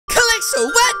Calixo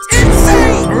went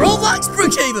insane! Roblox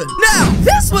BROOKHAVEN. Now,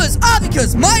 this was all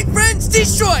because my friends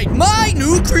destroyed my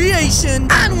new creation.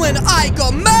 And when I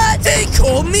got mad, they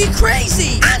called me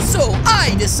crazy. And so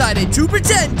I decided to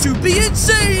pretend to be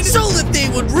insane so that they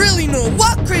would really know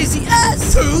what crazy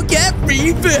is to get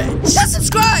revenge. Just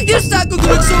subscribe. Here's Taco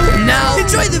Calixo. Now,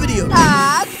 enjoy the video.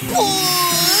 And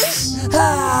push.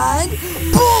 And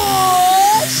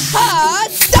push.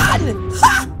 And done.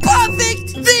 Ha!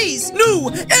 Perfect! These new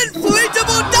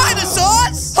inflatable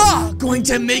dinosaurs are going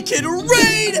to make it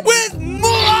rain with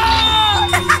more!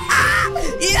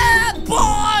 Yeah,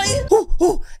 boy!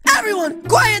 Ooh, everyone,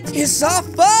 quiet! It's our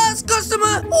first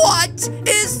customer. What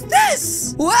is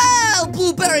this? Well,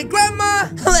 Blueberry Grandma,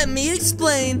 let me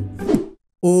explain.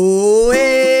 Oh,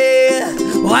 yeah,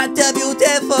 what a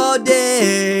beautiful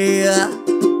day.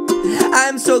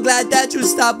 I'm so glad that you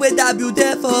stopped with that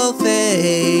beautiful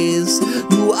face.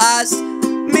 You asked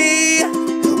me,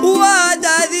 what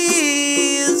are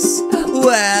these?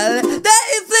 Well, they're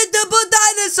inflatable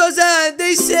dinosaurs and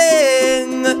they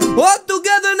sing. Walk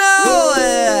together now.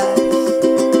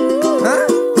 Huh?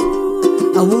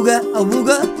 Awooga,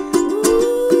 awooga.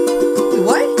 Wait,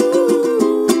 what?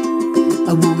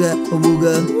 Awooga,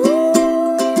 awooga.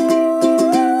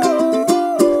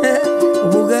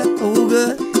 Awooga, awooga.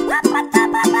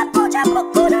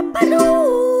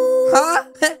 Huh?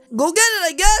 Go get it,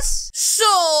 I guess. So,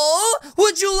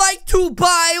 would you like to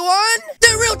buy one?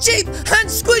 They're real cheap and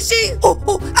squishy.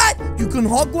 And you can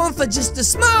hog one for just a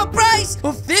small price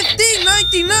of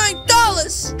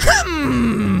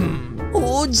 $15.99.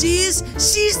 Oh, geez,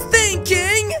 she's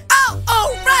thinking.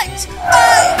 Oh, right.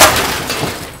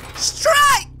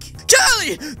 Strike!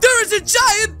 Kelly, there is a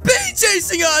giant bee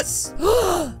chasing us!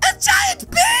 A giant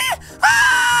bee?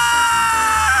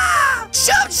 Ah!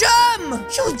 Chum Chum!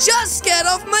 You just scared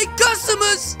off my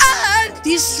customers and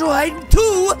destroyed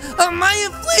 2 of my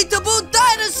inflatable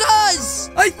dinosaurs!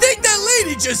 I think that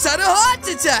lady just had a heart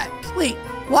attack! Wait,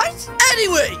 what?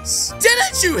 Anyways,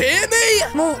 didn't you hear me?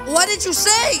 Well, what did you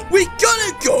say? We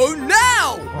gotta go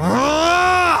now!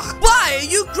 Why are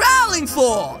you growling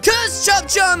for? Cause, Chum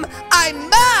Chum, I'm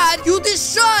mad you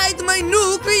destroyed my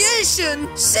new creation.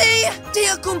 See? They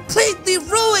are completely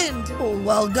ruined. Oh,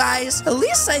 well, guys, at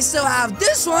least I still have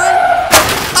this one.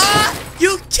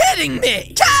 You kidding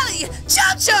me? Callie,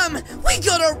 Chum Chum, we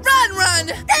gotta run.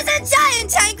 There's a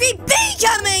giant angry bee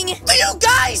coming. Do you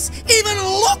guys even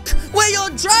look where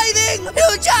you're driving?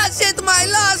 You just hit my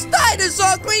last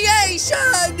dinosaur creation.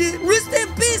 Rest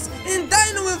in peace in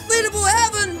Dino Inflatable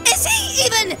Heaven. Is he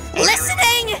even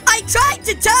listening? I tried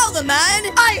to tell the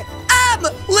man. I am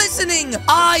listening.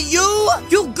 Are you?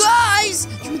 You guys,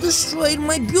 you destroyed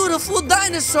my beautiful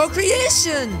dinosaur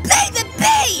creation. Blame the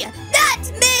bee,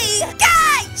 not me.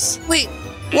 Guys! Wait,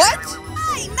 what?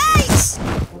 Hey, mates!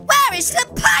 Where is the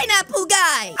pineapple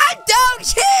guy? I don't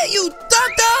hear you,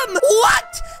 dum-dum!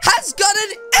 What has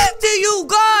gotten into you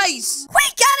guys? We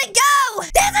gotta go!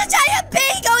 There's a giant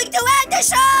bee going to end the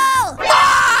show!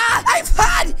 I've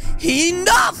had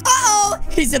enough! Uh-oh!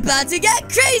 He's about to get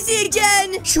crazy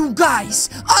again! You guys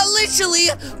are literally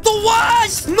the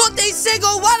worst! Not a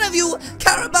single one of you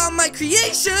care about my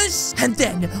creations! And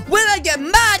then, when I get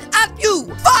mad at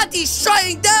you for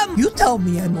destroying them, you tell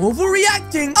me I'm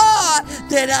overreacting or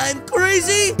that I'm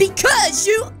crazy? Because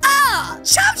you are!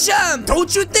 Chum Chum!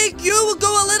 Don't you think you will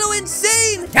go a little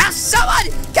insane? Have someone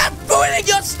get ruining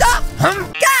your stuff?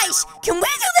 Guys, can we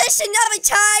do this another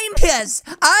time? Yes,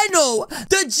 I know.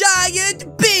 The giant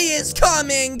bee is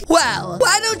coming. Well,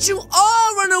 why don't you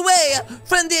all run away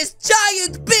from this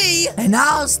giant bee? And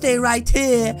I'll stay right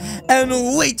here and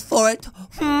wait for it.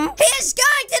 He's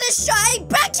going to destroy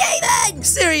BROOKHAVEN!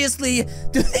 Seriously,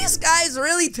 do these guys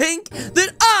really think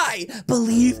that I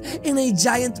believe in a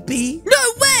giant bee?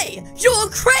 No way! You're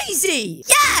crazy!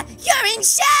 Yeah, you're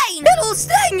insane! It'll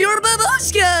sting your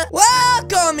babushka! Well,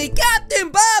 call me Captain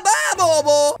Baba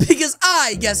Bobo, because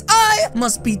I guess I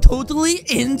must be totally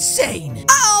insane.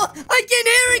 Oh, I can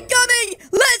hear it coming!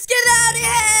 Let's get out of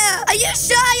here! Are you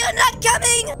sure you're not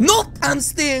coming? Nope, I'm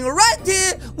staying right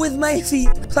here with my feet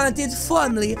planted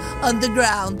firmly on the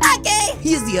ground. Okay.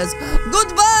 Here's yours.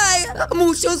 Goodbye.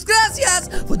 Muchas gracias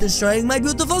for destroying my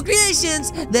beautiful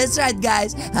creations. That's right,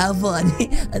 guys. Have fun.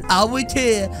 And I'll wait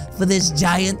here for this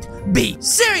giant bee.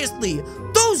 Seriously,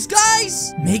 those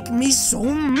guys make me so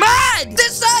mad.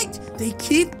 This night, they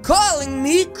keep calling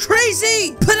me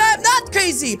crazy. But I'm not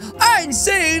crazy or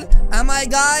insane. Am I,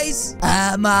 guys?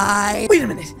 Am I? Wait a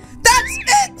minute. That's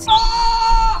it.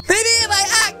 Maybe if I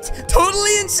act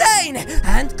totally insane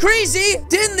and crazy,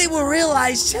 then they will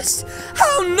realize just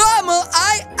how normal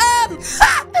I am.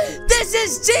 Ha! This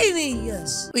is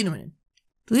genius. Wait a minute.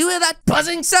 Do you hear that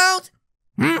buzzing sound?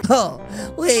 Oh,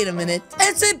 wait a minute.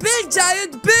 It's a big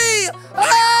giant bee!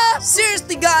 Ah!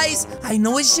 Seriously, guys, I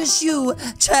know it's just you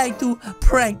trying to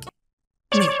prank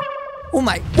me. Oh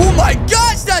my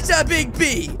gosh, that's a big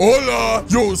bee! Hola,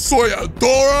 yo soy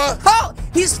Adora. Oh,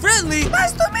 he's friendly.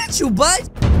 Nice to meet you, bud.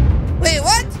 Wait,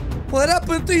 what? What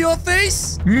happened to your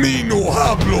face? Me no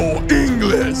hablo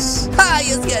English. Ah,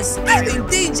 yes, I'm in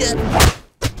danger.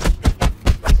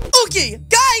 Okay,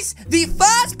 guys, the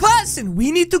first person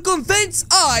we need to convince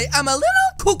I am a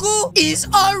little cuckoo is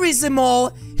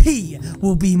Arizimo. He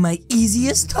will be my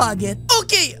easiest target.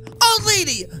 Okay, old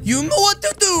lady, you know what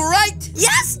to do, right?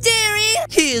 Yes, dearie.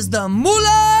 Here's the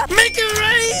moolah. Make it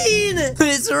rain.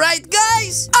 That's right,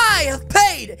 guys. I have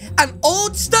paid an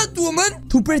old stunt woman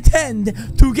to pretend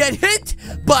to get hit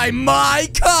by my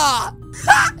car.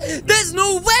 Ha! There's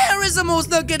no way Arizimo's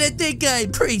not gonna think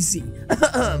I'm crazy.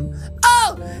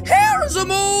 Oh, here's a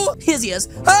moo. Yes.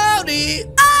 Howdy.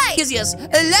 Aye. Yes.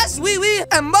 Les wee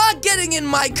am I getting in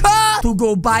my car to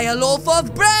go buy a loaf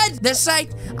of bread? That's right.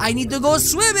 I need to go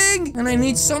swimming, and I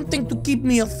need something to keep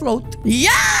me afloat.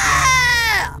 Yeah!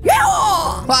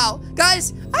 Wow,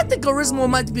 guys, I think Arizimo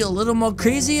might be a little more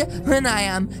crazy than I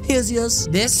am. Yes.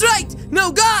 That's right.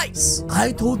 No, guys,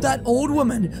 I told that old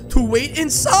woman to wait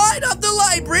inside of the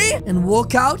library and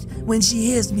walk out when she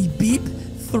hears me beep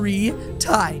 3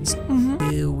 times.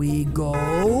 Here we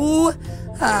go.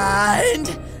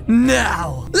 And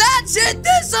now, let's hit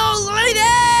this old lady!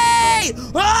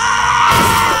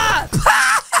 Ah!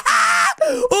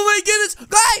 Oh my goodness,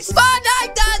 guys,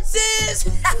 Fortnite dances!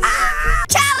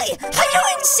 Callie, are you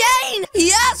insane?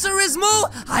 Yes, Arizimo,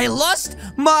 I lost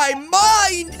my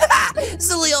mind!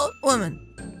 Silly old woman.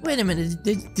 Wait a minute,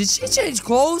 did she change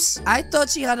clothes? I thought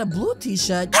she had a blue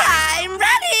t-shirt. I'm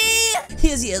ready.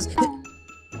 Yes.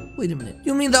 Wait a minute,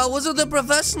 you mean that wasn't the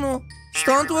professional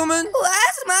stunt woman?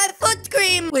 Where's my foot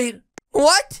cream? Wait,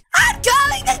 what? I'm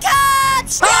calling the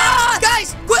cops! Ah!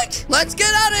 Guys, quick! Let's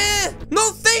get out of here!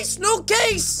 No face, no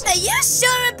case! Are you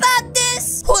sure about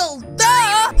this? Well,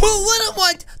 duh! Who wouldn't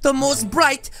want the most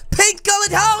bright,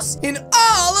 pink-colored house in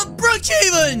all of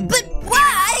Brookhaven? But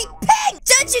why pink?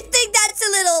 Don't you think that's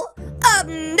a little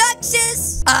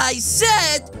obnoxious? I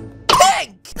said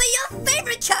pink! But your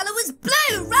favorite color was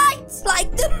blue, right?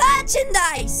 Like the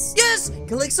merchandise. Yes,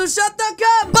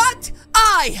 CalixoShop.com, but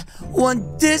I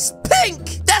want this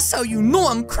pink! That's how you know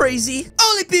I'm crazy.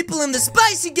 Only people in the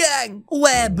spicy gang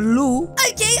wear blue.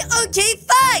 Okay,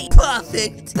 fine.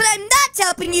 Perfect. But I'm not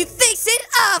helping you fix it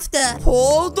after.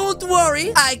 Oh, don't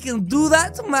worry. I can do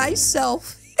that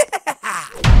myself.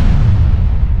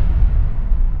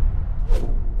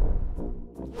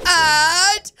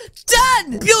 And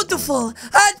done! Beautiful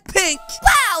and pink.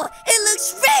 Wow, it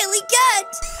looks really good.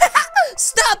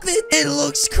 Stop it! It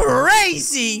looks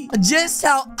crazy! Just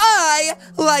how I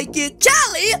like it.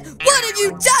 Callie, what have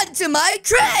you done to my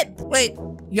crib? Wait,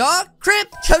 your crib?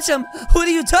 Chum, what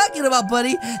are you talking about,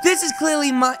 buddy? This is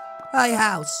clearly my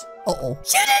house. Uh-oh.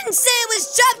 You didn't say it was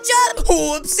Chum.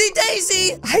 Whoopsie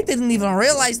daisy! I didn't even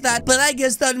realize that, but I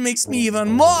guess that makes me even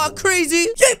more crazy.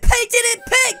 You painted it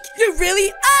pink! You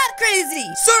really are crazy!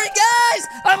 Sorry, guys!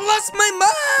 I've lost my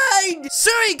mind!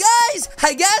 Sorry, guys!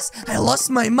 I guess I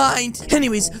lost my mind.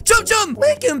 Anyways, Chum,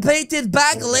 we can paint it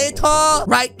back later.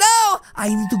 Right now, I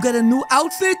need to get a new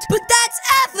outfit. But that's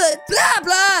effort! Blah,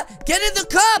 blah! Get in the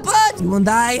car, bud! You and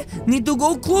I need to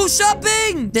go clothes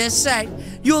shopping. That's right.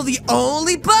 You're the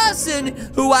only person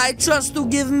who I trust to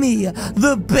give me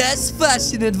the best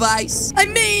fashion advice. I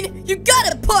mean, you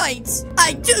got a point.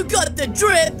 I do got the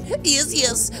drip.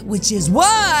 Yes. Which is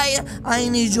why I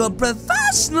need your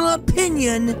professional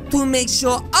opinion to make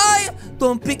sure I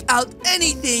don't pick out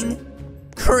anything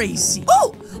crazy.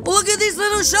 Oh, look at these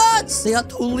little shots. They are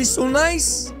totally so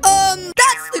nice.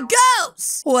 That's the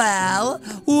girls. Well,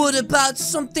 what about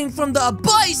something from the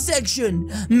boy section?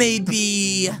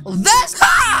 Maybe this?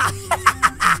 Ha!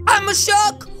 I'm a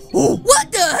shock. Oh.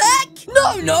 What the heck?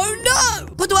 No.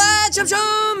 But what,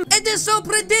 Chum? It is so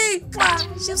pretty.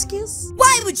 Chef's kiss.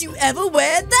 Why would you ever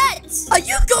wear that? Are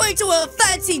you going to a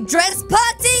fancy dress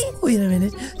party? Wait a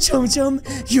minute. Chum,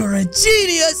 you're a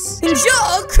genius. And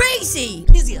you're crazy.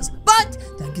 Yes, but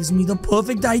that gives me the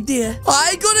perfect idea.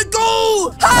 I gotta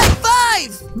go. High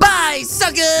five. Bye,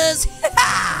 suckers.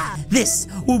 This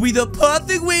will be the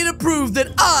perfect way to prove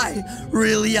that I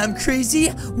really am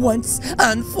crazy once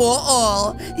and for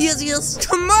all. Yes.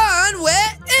 Come on,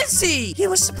 where is he? He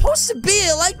was supposed to be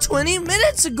here like 20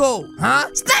 minutes ago. Huh?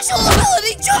 Special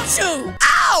ability Choo-Choo.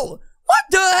 Ow! What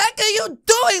the heck are you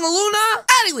doing, Luna?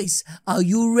 Anyways, are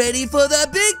you ready for the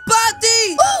big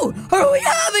party? Oh, are we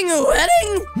having a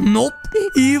wedding? Nope,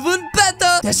 even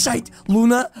better. That's right,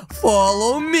 Luna,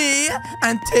 follow me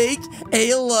and take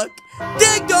a look.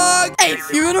 Dig dog! A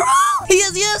funeral?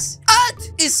 Yes. That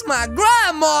is my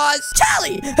grandma's.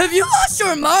 Callie, have you lost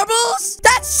your marbles?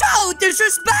 That's so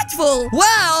disrespectful.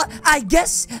 Well, I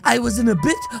guess I was in a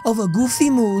bit of a goofy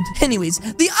mood. Anyways,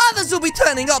 the others will be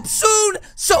turning up soon.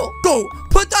 So, go,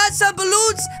 put on some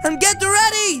balloons and get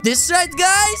ready. This right,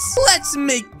 guys? Let's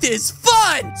make this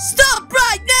fun. Stop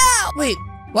right now. Wait,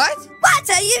 what? What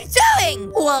are you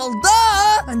doing? Well,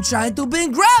 duh! I'm trying to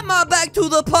bring Grandma back to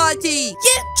the party!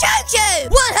 You cuckoo!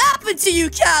 What happened to you,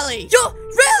 Callie? You're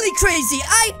really crazy.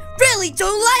 I really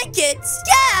don't like it.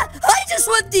 Yeah, I just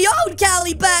want the old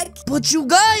Callie back. But you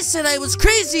guys said I was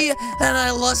crazy and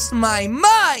I lost my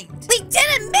mind! We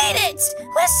didn't mean it.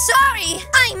 We're sorry.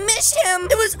 I miss him.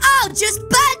 It was all just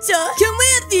banter. Can we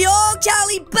have the old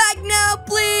Callie back now,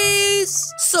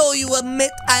 please? So you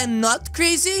admit I'm not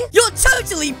crazy? You're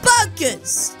totally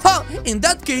bogus. Huh, in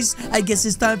that case, I guess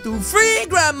it's time to free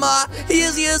Grandma.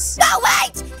 Yes. No,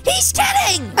 wait! He's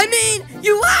kidding! I mean,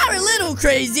 you are a little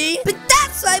crazy, but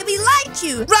that's why we like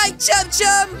you. Right, Chum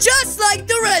Chum? Just like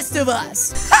the rest of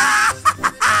us.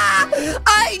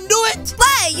 I knew it!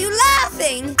 Why are you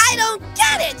laughing? I don't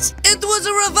get it. It was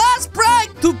a reverse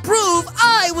prank to prove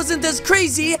I wasn't as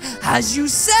crazy as you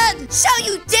said. So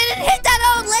you didn't hit that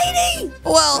old lady?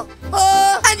 Well,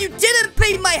 and you didn't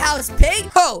paint my house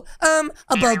pink? Oh,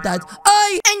 about that,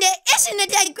 And there isn't a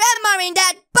dead grandma in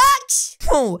that box?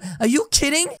 Oh, are you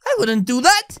kidding? I wouldn't do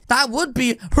that. That would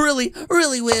be really,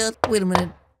 really weird. Wait a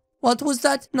minute. What was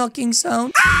that knocking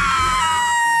sound?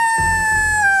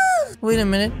 Wait a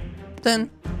minute. Then,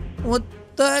 what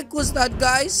the heck was that,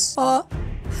 guys?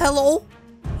 Hello?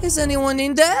 Is anyone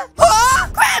in there?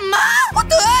 Grandma! What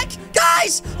the heck?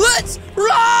 Guys, let's run!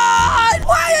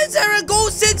 Why is there a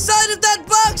ghost inside of that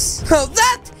box? Oh,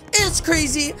 that is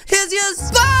crazy.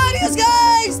 Yes. But yes,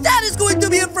 guys, that is going to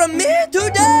be it from me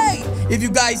today. If you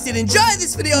guys did enjoy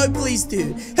this video, please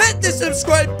do hit the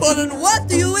subscribe button.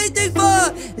 What are you waiting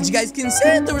for? As you guys can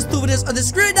see, there was 2 videos on the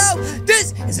screen now.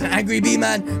 This is an angry bee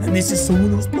man, and this is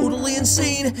someone who's totally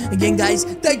insane. Again, guys,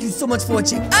 thank you so much for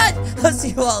watching, and I'll see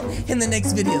you all in the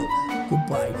next video.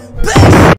 Goodbye. Peace!